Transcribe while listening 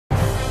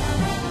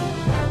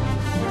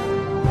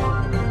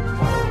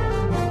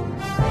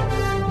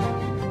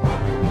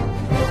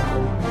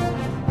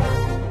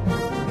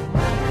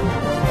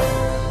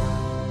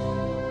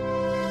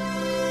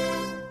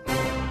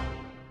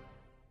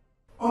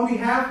On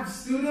behalf of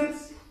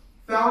students,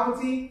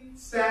 faculty,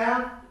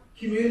 staff,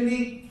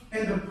 community,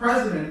 and the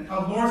president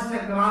of Lawrence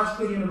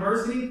Technological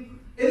University,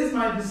 it is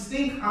my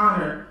distinct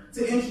honor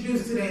to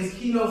introduce today's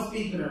keynote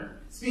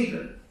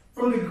speaker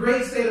from the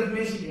great state of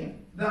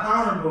Michigan, the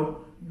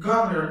Honorable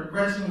Governor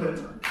Gretchen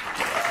Whitmer.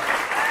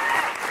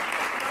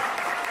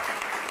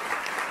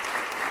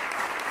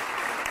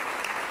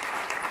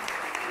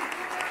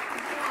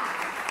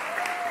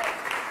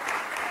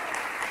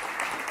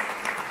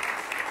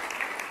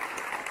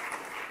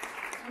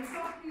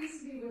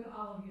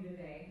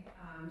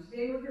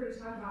 Today we're here to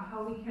talk about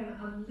how we can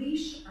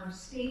unleash our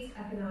state's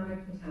economic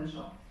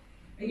potential.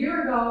 A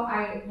year ago,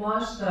 I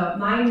launched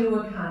My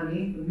New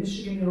Economy, the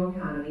Michigan New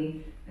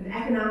Economy, an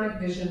economic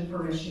vision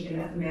for Michigan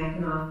at the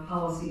Mackinac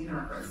Policy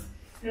Conference.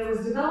 And it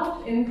was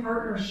developed in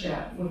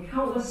partnership with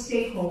countless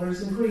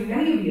stakeholders, including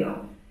many of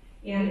you,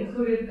 and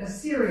included a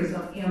series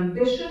of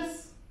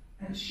ambitious,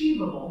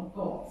 achievable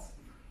goals.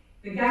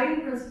 The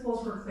guiding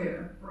principles were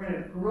clear. We're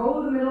going to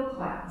grow the middle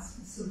class,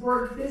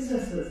 support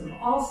businesses of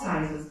all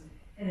sizes,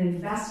 and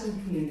invest in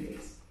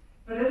communities.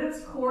 But at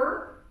its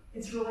core,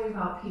 it's really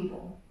about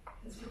people.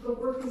 That's what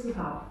the work is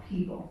about,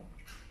 people.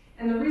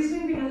 And the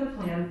reasoning behind the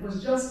plan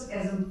was just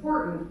as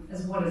important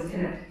as what is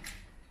in it.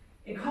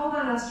 It called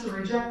on us to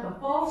reject the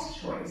false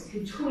choice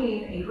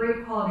between a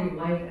great quality of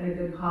life and a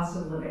good cost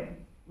of living.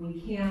 We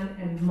can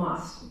and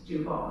must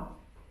do both.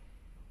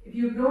 If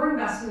you ignore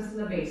investments in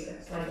the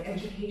basics, like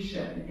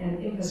education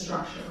and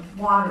infrastructure,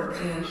 water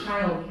and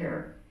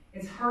childcare,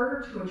 it's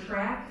harder to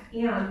attract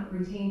and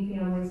retain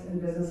families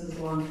and businesses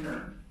long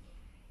term.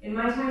 In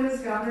my time as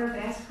governor,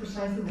 that's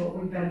precisely what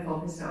we've been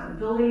focused on,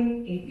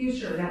 building a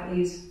future that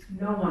leaves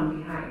no one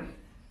behind.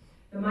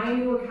 The My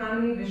New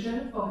Economy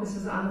vision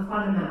focuses on the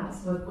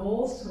fundamentals with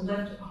goals to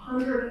lift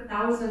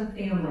 100,000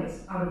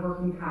 families out of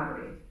working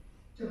poverty,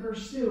 to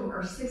pursue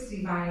our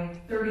 60 by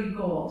 30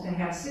 goal, to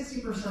have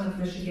 60% of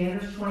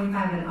Michiganders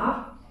 25 and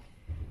up,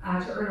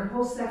 to earn a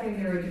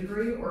post-secondary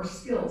degree or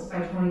skills by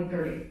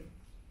 2030.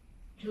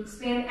 To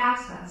expand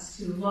access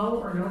to low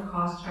or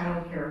no-cost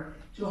childcare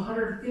to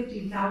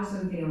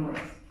 150,000 families,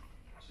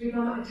 to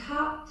become a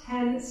top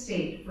 10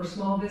 state for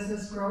small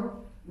business growth,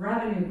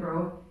 revenue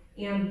growth,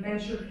 and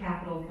venture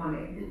capital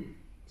funding,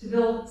 to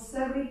build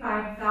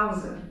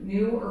 75,000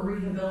 new or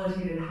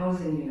rehabilitated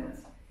housing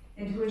units,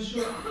 and to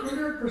ensure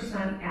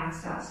 100%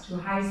 access to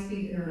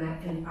high-speed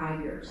internet in 5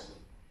 years.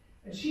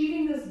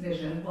 Achieving this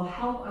vision will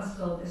help us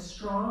build a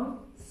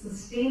strong,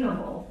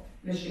 sustainable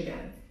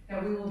Michigan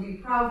that we will be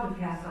proud to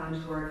pass on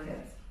to our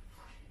kids.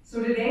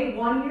 So today,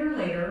 1 year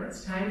later,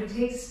 it's time to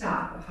take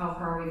stock of how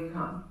far we've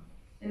come.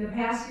 In the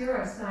past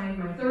year, I've signed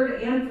my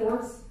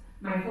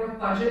fourth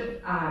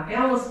budget,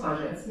 balanced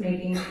budgets,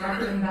 making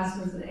record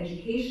investments in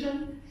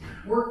education,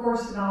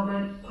 workforce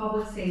development,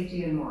 public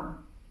safety, and more.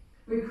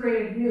 We've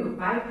created new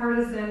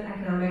bipartisan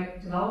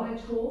economic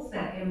development tools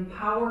that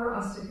empower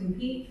us to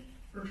compete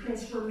for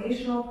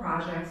transformational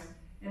projects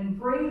and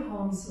bring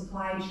home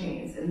supply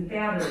chains and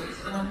batteries,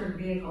 electric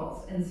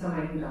vehicles, and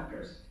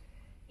semiconductors.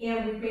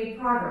 And we've made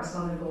progress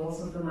on the goals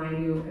of the My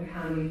New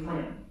Economy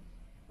plan.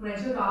 When I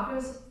took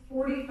office,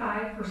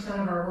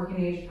 45% of our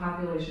working age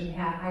population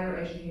had higher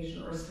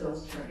education or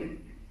skills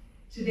training.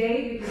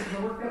 Today, because of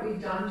the work that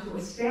we've done to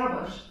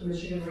establish the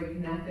Michigan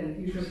Reconnect and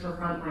Futures for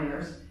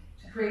Frontliners,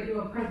 to create new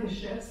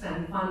apprenticeships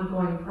and fund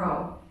Going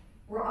Pro,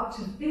 we're up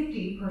to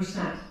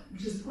 50%,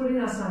 which is putting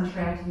us on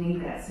track to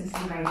meet that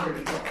 60 by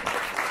 30 goal.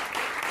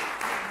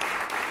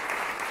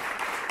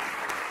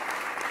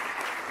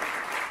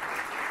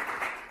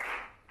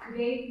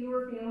 Today,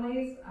 fewer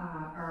families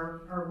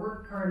are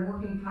in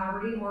working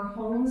poverty, more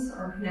homes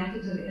are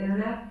connected to the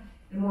internet,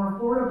 and more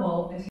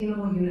affordable,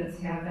 attainable units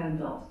have been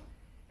built.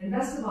 And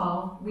best of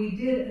all, we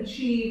did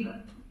achieve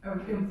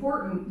an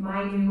important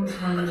My New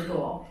Economy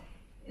goal.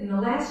 In the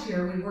last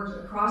year, we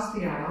worked across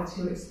the aisle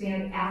to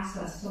expand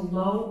access to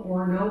low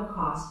or no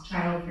cost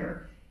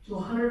childcare to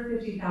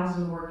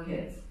 150,000 more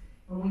kids.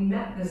 When we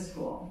met this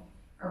goal,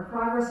 our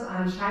progress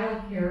on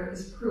childcare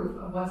is proof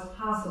of what's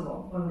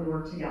possible when we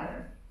work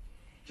together.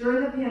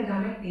 During the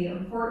pandemic, the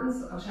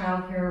importance of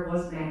childcare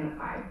was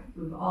magnified.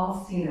 We've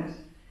all seen it.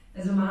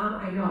 As a mom,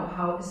 I know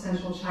how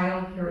essential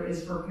childcare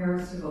is for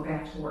parents to go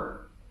back to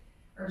work.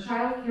 Our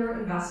childcare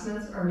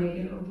investments are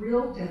making a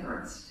real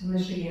difference to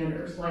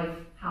Michiganders like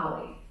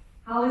Holly.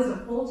 Holly's a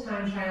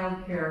full-time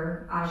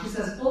childcare. She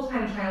says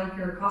full-time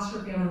childcare costs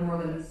her family more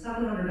than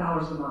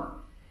 $700 a month.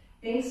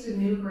 Thanks to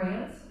new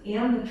grants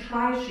and the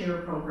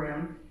TriShare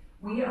program,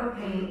 we are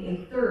paying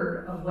a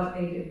third of what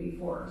they did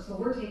before. So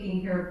we're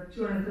taking care of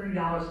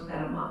 $230 of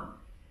that a month.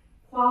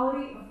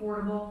 Quality,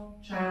 affordable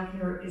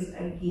childcare is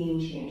a game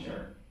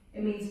changer.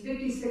 It means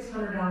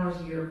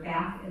 $5,600 a year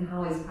back in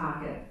Holly's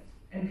pocket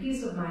and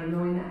peace of mind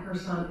knowing that her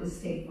son is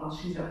safe while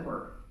she's at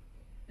work.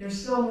 There's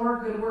still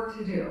more good work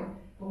to do,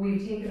 but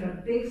we've taken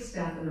a big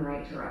step in the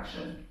right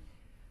direction.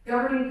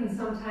 Governing can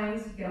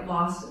sometimes get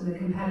lost in the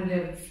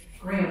competitive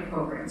grant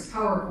programs,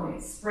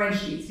 PowerPoints,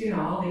 spreadsheets,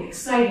 all the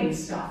exciting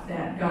stuff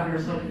that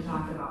governors like to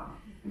talk about.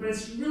 But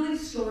it's really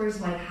stories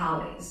like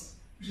Holly's,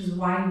 which is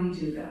why we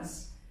do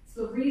this. It's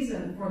the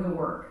reason for the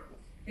work.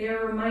 They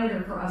are a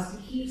reminder for us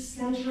to keep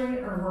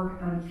centering our work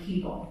on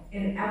people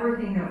in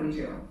everything that we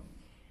do.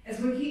 As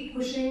we keep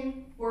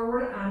pushing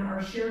forward on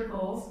our shared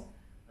goals,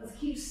 let's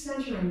keep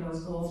centering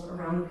those goals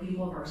around the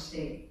people of our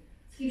state.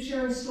 Let's keep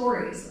sharing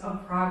stories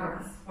of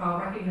progress while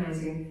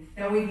recognizing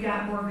that we've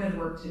got more good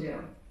work to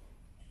do.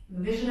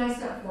 The vision I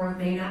set forth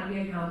may not be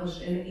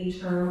accomplished in a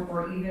term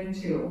or even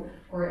two,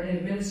 or an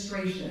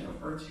administration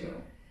or two,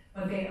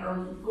 but they are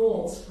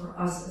goals for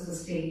us as a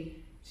state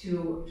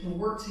to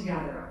work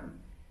together on.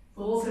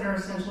 Goals that are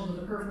essential to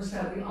the purpose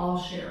that we all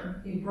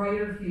share, a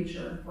brighter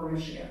future for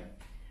Michigan.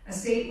 A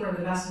state where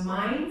the best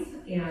minds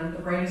and the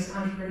brightest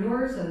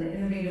entrepreneurs and the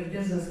innovative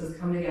businesses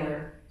come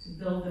together to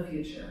build the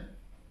future.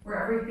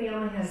 Where every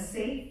family has a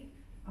safe,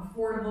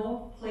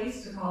 affordable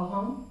place to call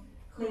home,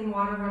 clean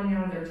water running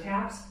out of their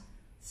taps,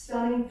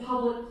 stunning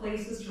public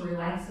places to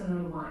relax and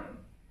unwind.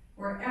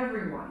 Where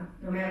everyone,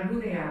 no matter who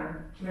they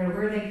are, no matter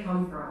where they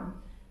come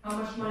from, how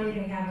much money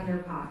they have in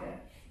their pocket,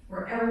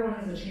 where everyone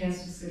has a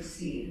chance to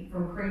succeed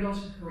from cradle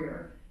to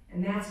career,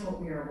 and that's what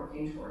we are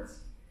working towards.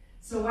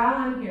 So while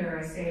I'm here,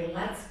 I say,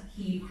 let's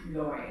keep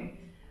going.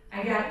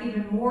 I got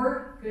even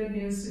more good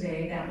news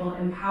today that will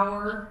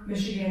empower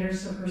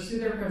Michiganders to pursue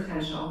their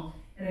potential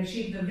and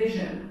achieve the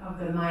vision of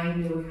the My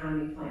New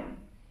Economy Plan.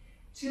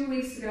 2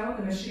 weeks ago,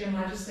 the Michigan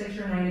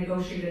legislature and I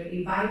negotiated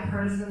a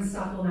bipartisan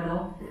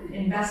supplemental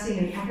investing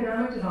in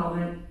economic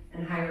development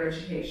and higher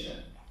education.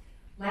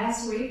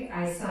 Last week,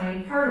 I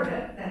signed part of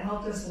it that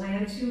helped us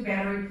land 2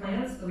 battery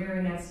plants the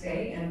very next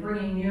day and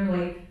bringing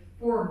nearly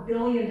 $4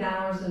 billion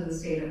into the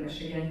state of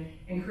Michigan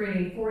and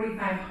creating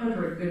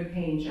 4,500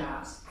 good-paying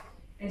jobs.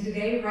 And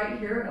today, right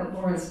here at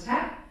Lawrence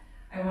Tech,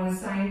 I want to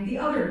sign the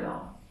other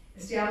bill,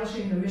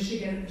 establishing the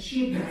Michigan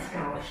Achievement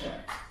Scholarship.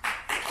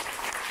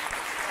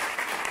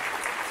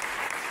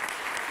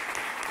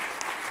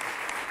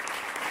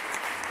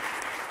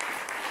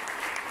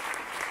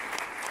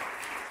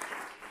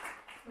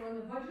 So in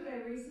the budget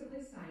I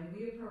recently signed,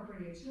 we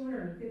appropriated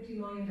 $250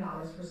 million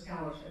for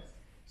scholarships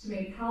to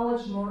make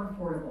college more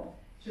affordable,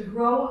 to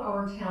grow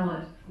our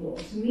talent pool,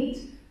 to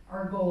meet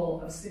our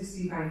goal of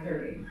 60 by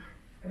 30.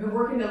 I've been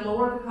working to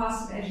lower the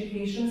cost of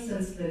education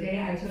since the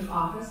day I took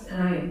office,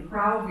 and I am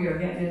proud we are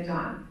getting it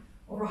done.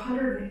 Over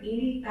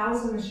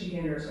 180,000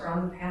 Michiganders are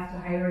on the path to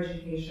higher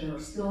education or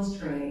skills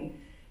training,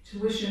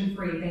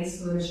 tuition-free, thanks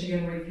to the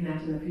Michigan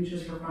Reconnect and the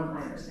Futures for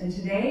Frontliners. And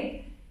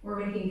today,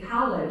 we're making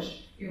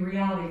college a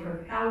reality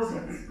for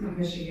thousands of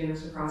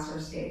Michiganders across our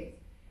state.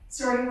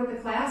 Starting with the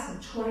class of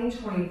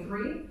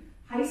 2023,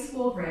 high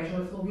school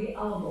graduates will be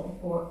eligible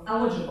for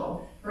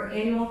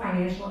annual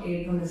financial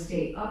aid from the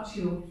state, up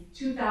to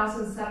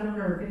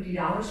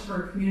 $2,750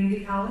 for a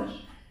community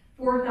college,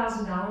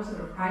 $4,000 at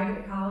a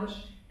private college,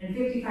 and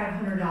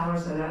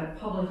 $5,500 at a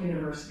public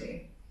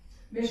university.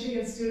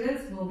 Michigan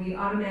students will be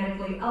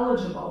automatically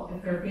eligible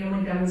if their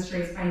family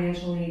demonstrates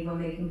financial need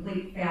when they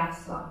complete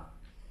FAFSA.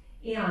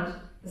 And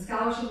the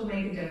scholarship will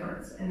make a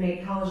difference and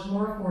make college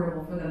more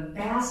affordable for the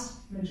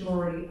vast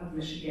majority of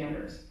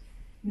Michiganders.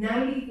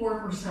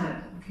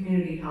 94% of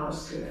community college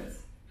students,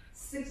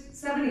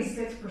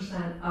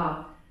 76%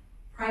 of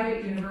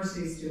private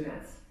university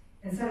students,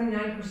 and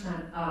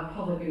 79% of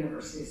public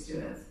university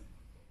students.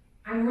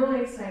 I'm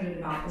really excited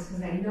about this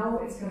because I know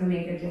it's going to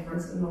make a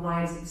difference in the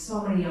lives of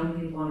so many young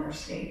people in our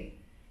state.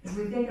 As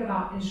we think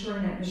about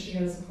ensuring that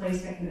Michigan is a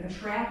place that can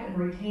attract and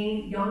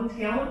retain young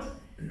talent,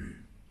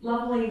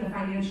 leveling the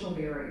financial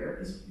barrier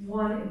is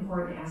one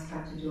important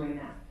aspect of doing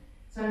that.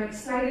 So I'm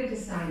excited to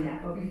sign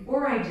that, but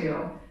before I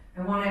do,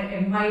 I want to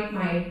invite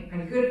my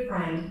good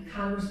friend,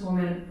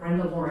 Congresswoman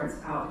Brenda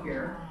Lawrence, out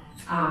here.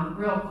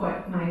 Real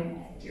quick, my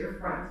dear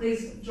friend.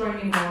 Please join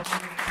me in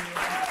welcoming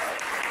her.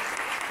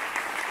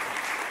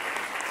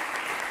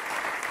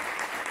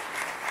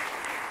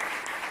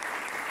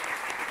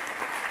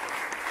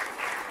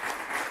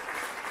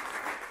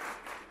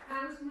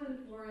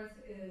 Congresswoman Lawrence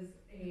is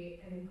an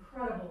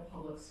incredible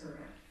public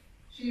servant.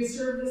 She has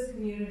served this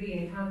community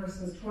in Congress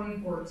since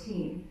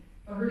 2014.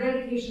 But her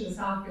dedication to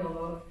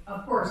Southfield,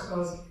 of course,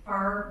 goes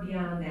far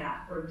beyond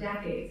that for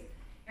decades.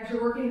 After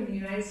working in the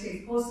United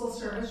States Postal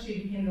Service, she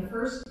became the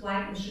first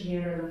Black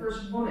Michigander and the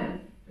first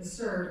woman to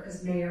serve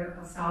as mayor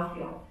of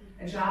Southfield,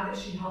 a job that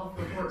she held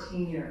for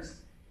 14 years.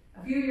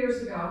 A few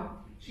years ago,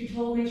 she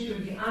told me she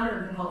would be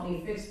honored to help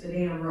me fix the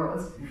damn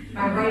roads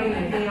by writing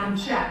a damn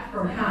check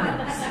from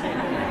Congress.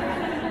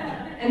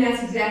 And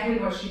that's exactly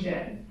what she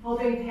did,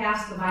 helping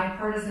pass the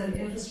bipartisan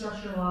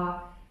infrastructure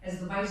law as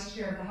the vice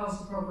chair of the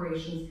House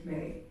Appropriations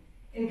Committee.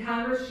 In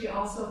Congress, she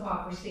also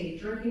fought for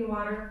safe drinking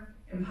water,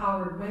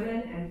 empowered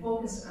women, and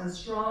focused on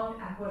strong,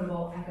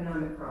 equitable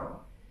economic growth.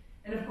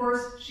 And of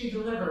course, she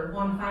delivered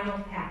one final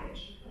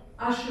package,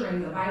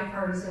 ushering the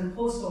bipartisan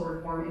postal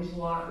reform into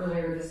law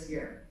earlier this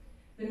year.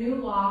 The new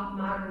law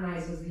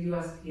modernizes the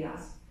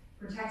USPS,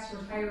 protects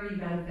retiree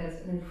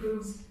benefits, and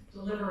improves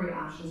delivery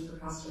options for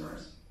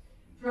customers.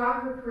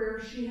 Throughout her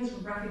career, she has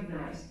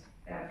recognized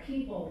that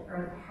people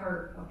are at the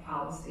heart of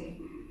policy.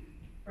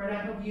 Brett,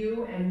 I hope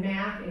you and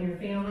Mac and your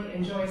family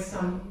enjoy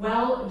some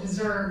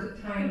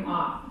well-deserved time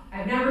off.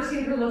 I've never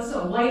seen her look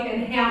so light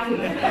and happy.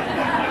 And I'm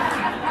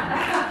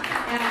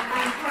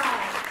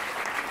proud.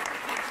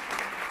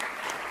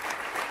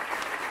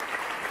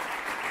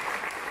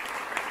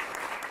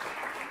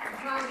 I'm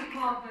proud to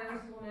call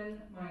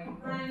Congresswoman my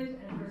friend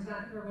and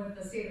present her with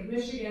the state of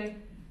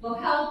Michigan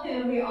lapel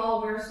pin we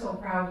all wear so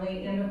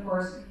proudly, and of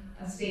course,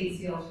 a state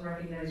seal to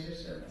recognize your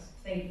service.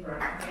 Thank you for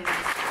everything.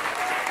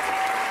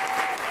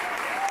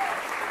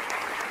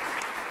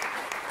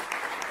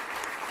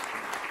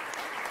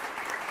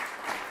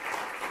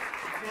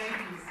 Thank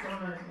you so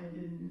much. I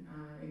didn't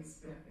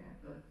expect that,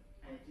 but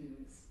I do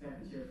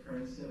expect your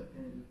friendship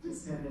and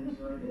just have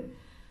enjoyed it.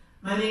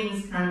 My name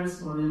is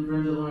Congresswoman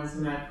Brenda Lawrence,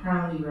 and I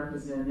proudly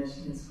represent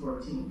Michigan's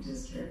 14th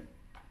District.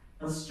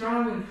 A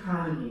strong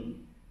economy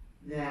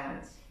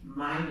that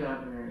my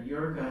governor,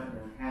 your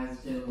governor, has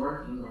been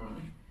working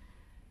on.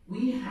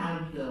 We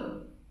have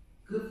the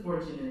good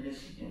fortune in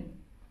Michigan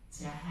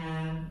to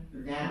have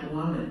that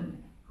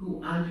woman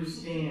who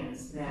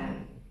understands that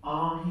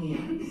all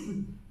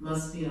hands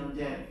must be on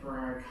deck for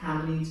our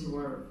economy to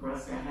work, for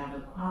us to have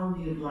a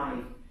quality of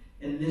life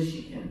in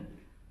Michigan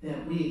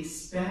that we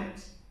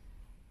expect.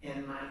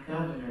 And my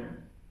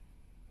governor,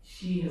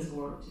 she has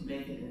worked to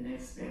make it an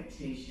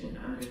expectation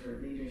under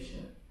her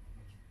leadership.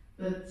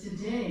 But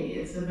today,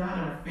 it's about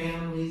our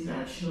families,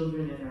 our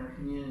children, and our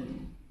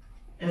community.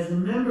 As a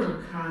member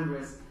of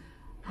Congress,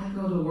 I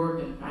go to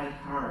work and fight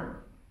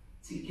hard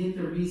to get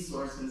the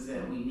resources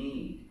that we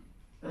need.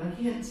 But I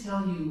can't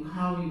tell you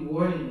how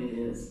rewarding it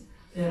is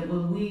that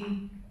when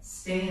we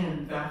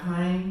stand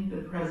behind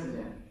the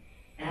president,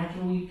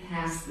 after we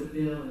pass the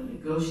bill and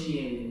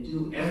negotiate and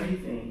do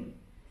everything,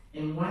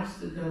 and watch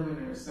the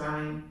governor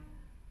sign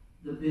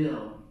the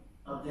bill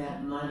of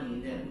that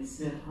money that we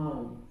sent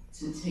home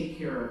to take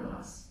care of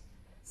us.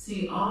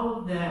 See, all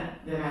of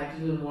that I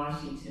do in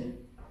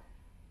Washington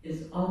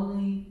is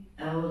only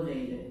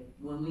elevated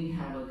when we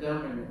have a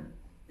governor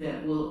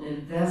that will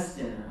invest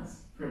in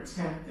us,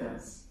 protect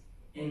us,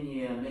 and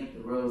yeah, make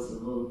the roads a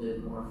little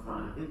bit more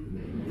fun.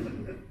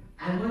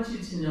 I want you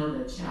to know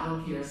that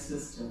child care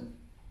system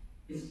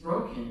is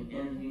broken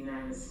in the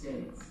United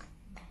States.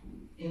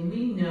 And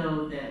we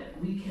know that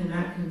we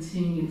cannot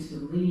continue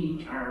to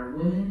leave our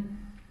women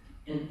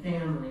and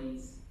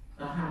families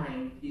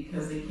behind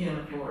because they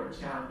can't afford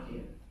child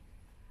care.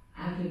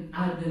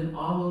 I've been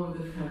all over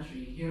the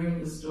country hearing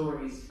the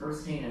stories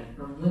firsthand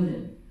from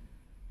women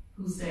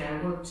who say, I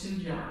work 2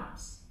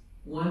 jobs,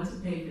 one to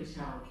pay for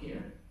child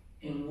care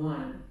and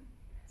one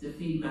to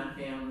feed my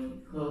family,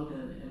 clothe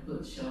them, and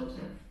put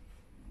shelter.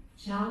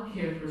 Child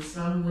care for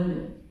some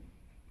women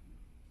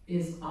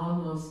is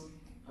almost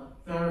a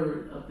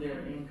third of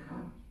their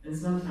income, and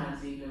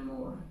sometimes even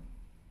more.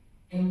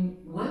 And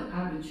what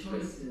are the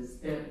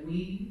choices that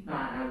we, by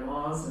our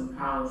laws and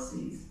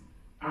policies,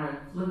 are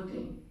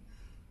inflicting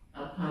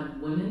upon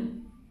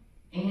women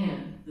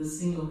and the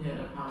single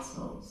head of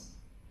households?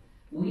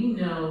 We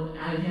know,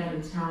 I had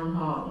a town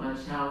hall on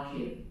child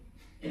care,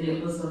 and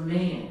it was a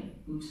man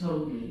who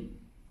told me,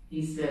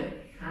 he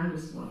said,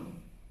 Congresswoman,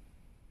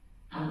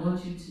 I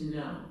want you to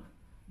know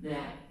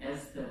that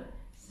as the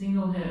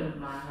single head of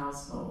my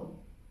household,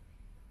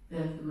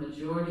 that the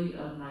majority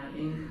of my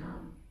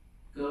income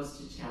goes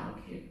to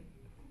child care.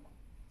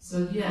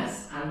 So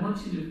yes, I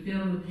want you to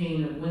feel the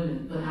pain of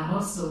women, but I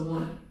also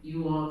want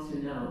you all to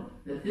know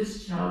that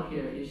this child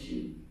care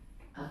issue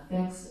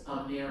affects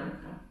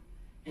America.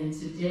 And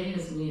today,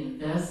 as we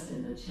invest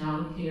in the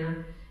child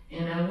care,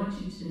 and I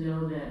want you to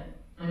know that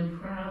I'm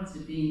proud to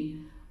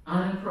be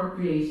on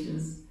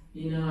appropriations.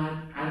 You know,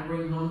 I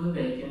bring home the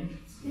bacon.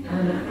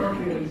 On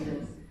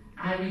appropriations,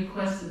 I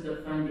requested the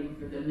funding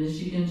for the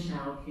Michigan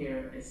Child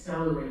Care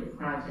Accelerator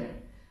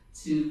Project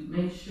to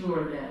make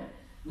sure that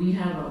we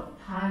have a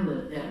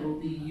pilot that will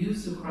be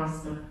used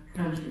across the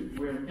country.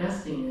 We're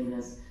investing in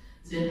this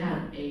to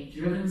have a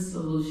driven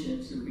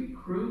solution to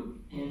recruit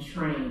and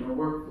train a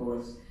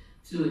workforce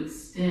to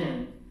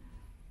extend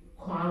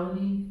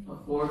quality,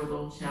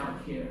 affordable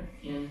child care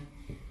in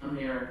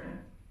America.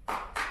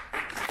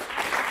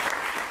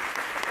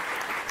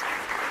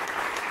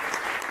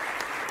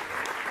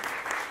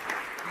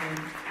 And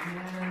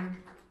Madam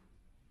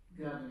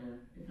Governor,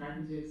 if I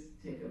can just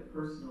take a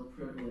personal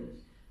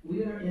privilege,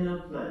 we are in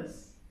a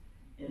place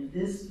in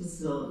this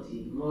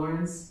facility,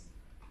 Lawrence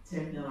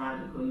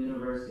Technological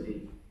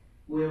University,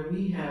 where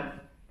we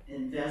have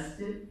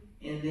invested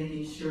in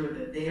making sure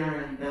that they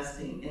are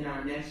investing in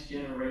our next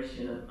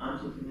generation of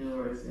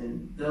entrepreneurs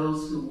and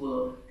those who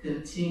will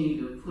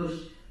continue to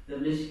push the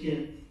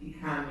Michigan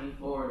economy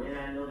forward. And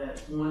I know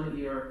that's one of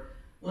your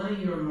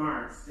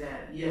marks,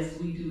 that yes,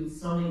 we do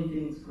so many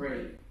things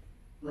great,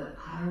 but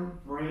our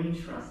brain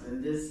trust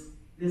in this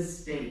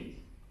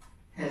state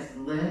has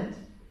led.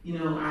 You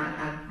know,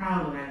 I'm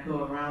proud when I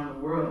go around the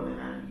world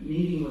and I'm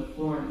meeting with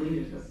foreign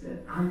leaders. I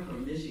said, I'm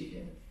from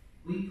Michigan.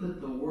 We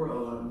put the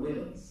world on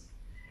wheels.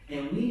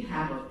 And we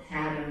have a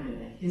pattern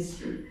and a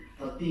history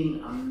of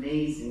being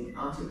amazing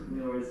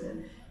entrepreneurs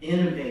and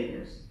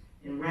innovators.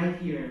 And right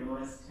here in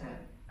West Tech,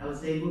 I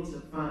was able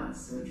to fund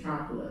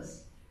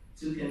Centropolis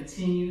to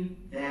continue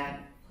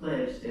that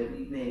pledge that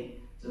we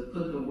make to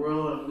put the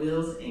world on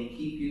wheels and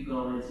keep you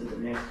going to the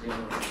next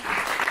generation.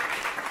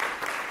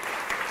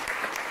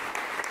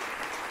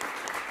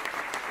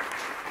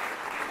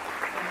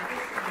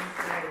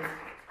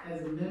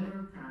 As a member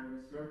of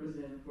Congress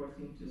representing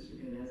 14th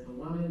District and as a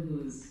woman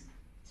who's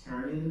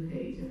turning the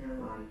page in her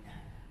life,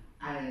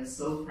 I am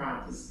so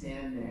proud to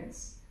stand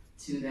next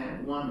to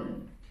that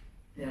woman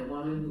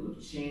who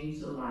have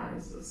changed the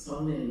lives of so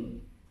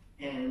many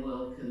and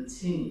will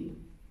continue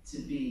to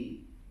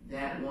be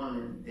that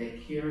woman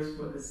that cares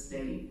for the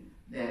state,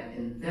 that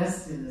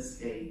invests in the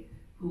state,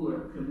 who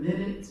are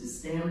committed to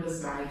stand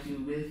beside you,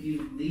 with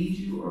you, lead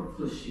you, or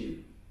push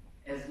you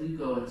as we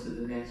go into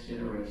the next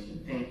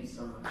generation. Thank you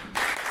so much.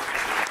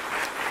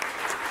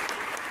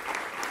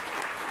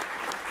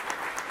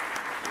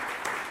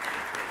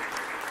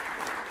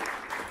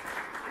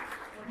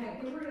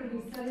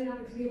 Setting up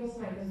a table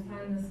so I can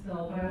sign this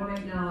bill, but I want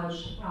to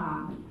acknowledge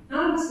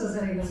none of us does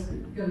any of this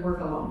good work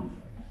alone,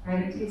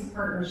 right? It takes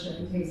partnership,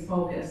 it takes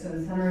focus,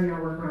 and centering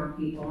our work around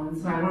people. And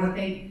so I want to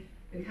thank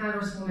the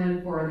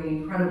Congresswoman for the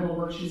incredible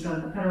work she's done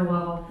at the federal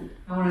level.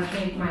 I want to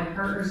thank my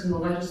partners in the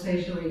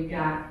legislature. We've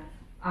got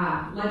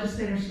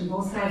legislators from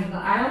both sides of the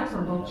aisle,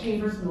 from both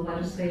chambers in the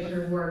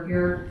legislature, who are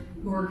here,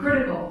 who are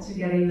critical to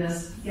getting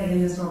this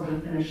over the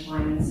finish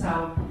line. And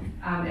so,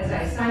 as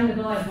I sign the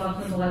bill, I'd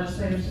love for the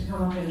legislators to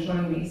come up and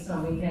join me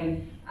so we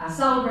can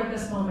celebrate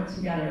this moment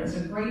together. It's a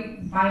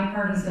great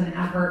bipartisan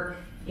effort,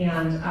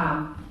 and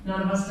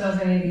none of us does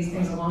any of these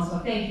things alone, so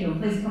thank you,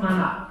 and please come on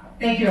up.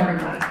 Thank you,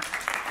 everybody.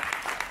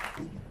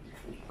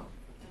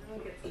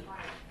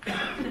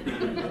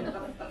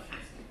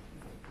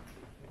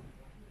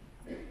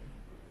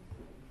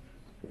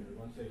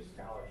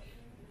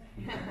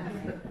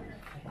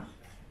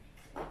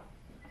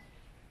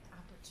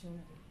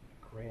 Opportunity.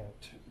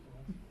 Grant.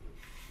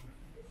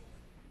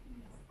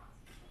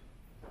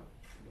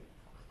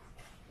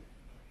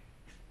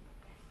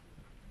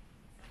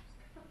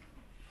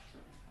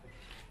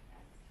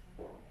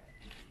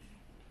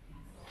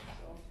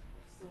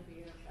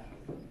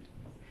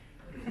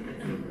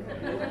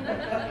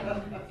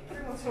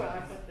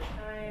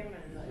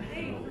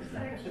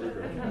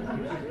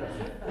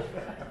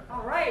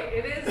 All right,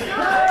 it is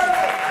time.